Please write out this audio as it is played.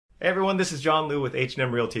Hey everyone, this is John Liu with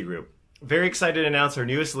H&M Realty Group. Very excited to announce our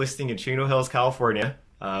newest listing in Chino Hills, California.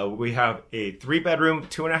 We have a 3-bedroom,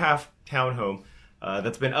 2.5 townhome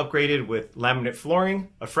that's been upgraded with laminate flooring,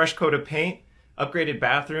 a fresh coat of paint, upgraded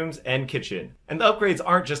bathrooms, and kitchen. And the upgrades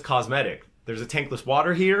aren't just cosmetic. There's a tankless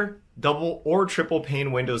water heater, double or triple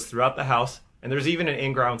pane windows throughout the house, and there's even an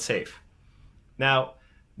in-ground safe. Now,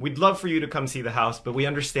 we'd love for you to come see the house, but we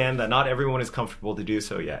understand that not everyone is comfortable to do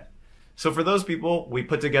so yet. So for those people, we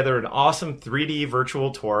put together an awesome 3D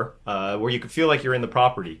virtual tour where you can feel like you're in the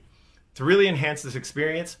property. To really enhance this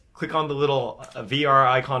experience, click on the little VR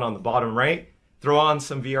icon on the bottom right, throw on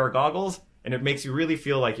some VR goggles, and it makes you really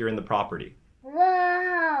feel like you're in the property.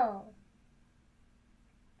 Wow!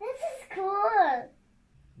 This is cool!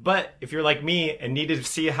 But if you're like me and needed to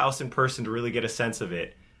see a house in person to really get a sense of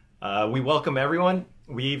it, we welcome everyone.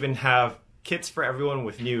 We even have kits for everyone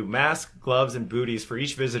with new masks, gloves, and booties for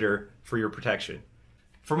each visitor for your protection.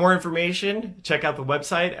 For more information, check out the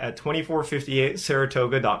website at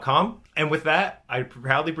 2458saratoga.com. And with that, I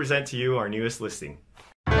proudly present to you our newest listing.